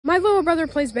My little brother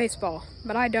plays baseball,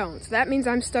 but I don't. So that means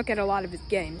I'm stuck at a lot of his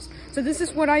games. So this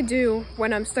is what I do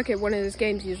when I'm stuck at one of his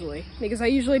games usually. Because I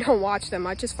usually don't watch them.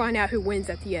 I just find out who wins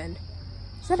at the end.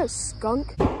 Is that a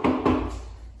skunk?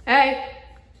 Hey,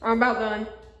 I'm about done.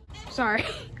 Sorry.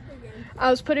 I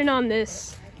was putting on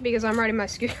this because I'm riding my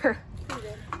scooter.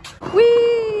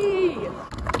 Whee!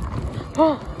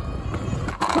 Oh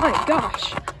my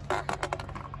gosh. I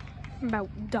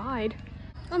about died.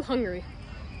 I'm hungry.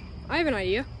 I have an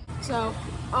idea. So,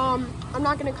 I'm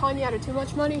not gonna con you out of too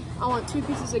much money. I want 2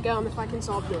 pieces of gum if I can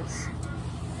solve this.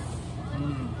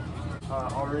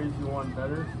 I'll raise you one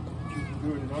better. If you can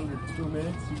do it in under 2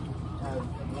 minutes, you can have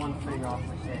one thing off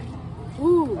the candy.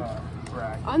 Ooh,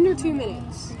 Rack. under 2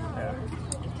 minutes. Yeah.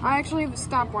 I actually have a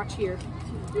stopwatch here.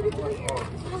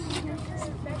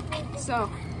 So,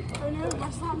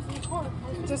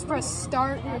 just press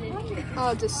start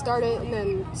to start it and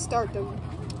then start to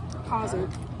pause it.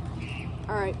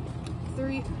 All right,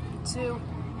 3, 2,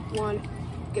 1,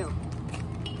 go.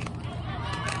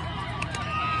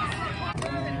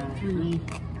 3,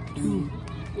 2,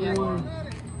 Yeah. 1.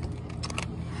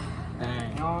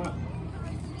 Dang.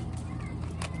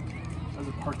 As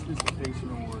a participation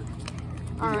award.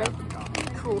 All right,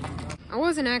 cool. I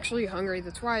wasn't actually hungry.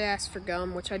 That's why I asked for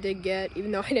gum, which I did get,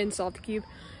 even though I didn't solve the cube.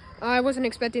 I wasn't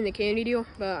expecting the candy deal,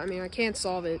 but I mean, I can't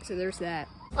solve it, so there's that.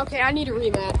 Okay, I need a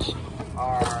rematch.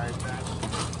 All right, then.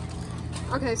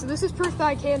 Okay, so this is proof that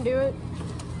I can do it,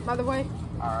 by the way.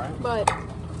 All right. But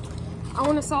I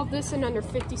want to solve this in under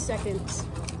 50 seconds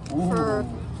for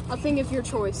a thing of your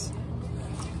choice.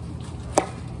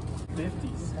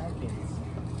 50 seconds.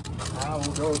 I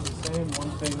will go with the same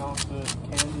one thing off the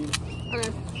candy.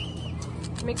 Okay.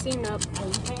 Mixing up.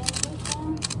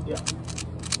 Yeah.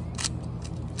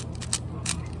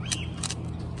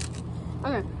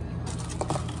 Okay.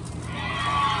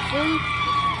 3.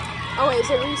 Oh wait, is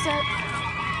it reset?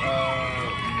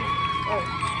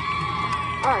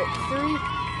 Alright, 3,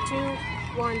 2,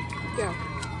 1, go.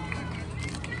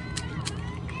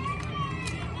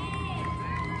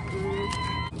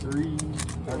 3,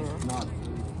 that's not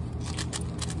 3.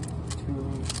 2,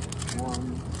 1.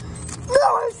 No,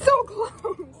 it's so close!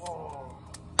 Oh,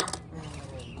 man.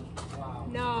 Wow.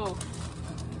 No.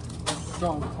 So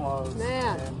close.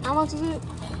 Man, how much is it?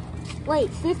 Wait,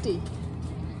 50.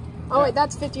 Oh wait,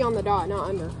 that's 50 on the dot, not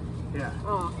under. Yeah.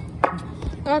 Oh.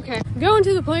 Okay, going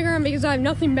to the playground because I have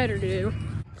nothing better to do.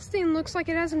 This thing looks like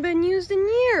it hasn't been used in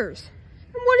years.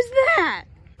 And what is that?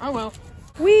 Oh well.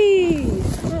 Whee!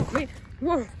 Oh, wait.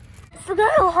 Whoa. I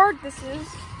forgot how hard this is.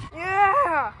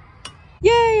 Yeah!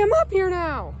 Yay, I'm up here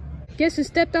now. Guess who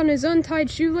stepped on his untied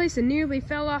shoelace and nearly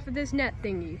fell off of this net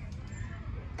thingy?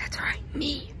 That's right,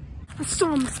 me. That's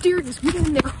so mysterious. We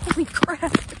in there. Holy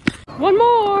crap. One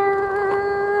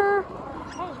more.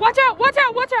 Oh, watch out, watch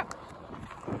out, watch out.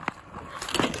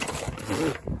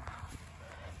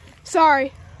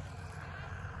 Sorry.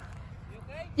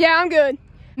 Yeah, I'm good.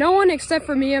 No one except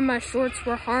for me and my shorts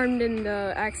were harmed in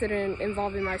the accident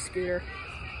involving my scooter.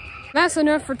 That's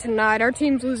enough for tonight. Our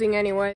team's losing anyway.